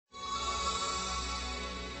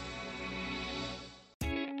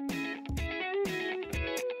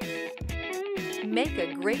Make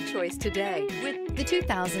a great choice today with the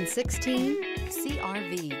 2016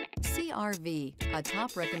 CR-V. CR-V, a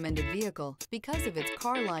top recommended vehicle because of its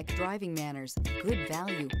car-like driving manners, good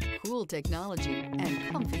value, cool technology, and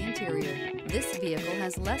comfy interior. This vehicle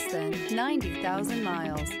has less than 90,000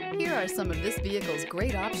 miles. Here are some of this vehicle's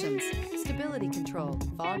great options: stability control,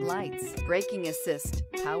 fog lights, braking assist,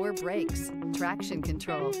 power brakes, traction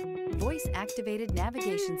control, voice-activated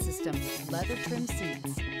navigation system, leather trim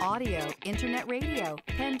seats, audio, internet radio,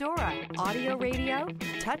 Pandora, audio radio,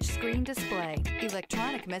 touchscreen display,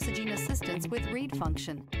 electronic messaging assistance with read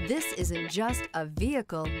function. This isn't just a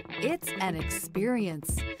vehicle, it's an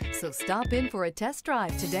experience. So stop in for a test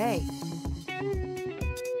drive today.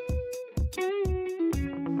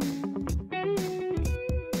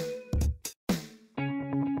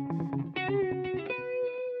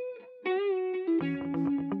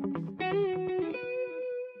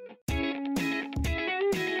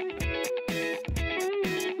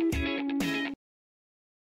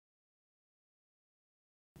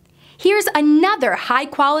 Here's another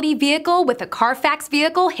high-quality vehicle with a Carfax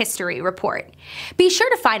Vehicle History Report. Be sure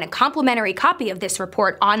to find a complimentary copy of this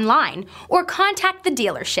report online or contact the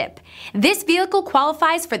dealership. This vehicle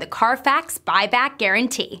qualifies for the Carfax Buyback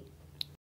Guarantee.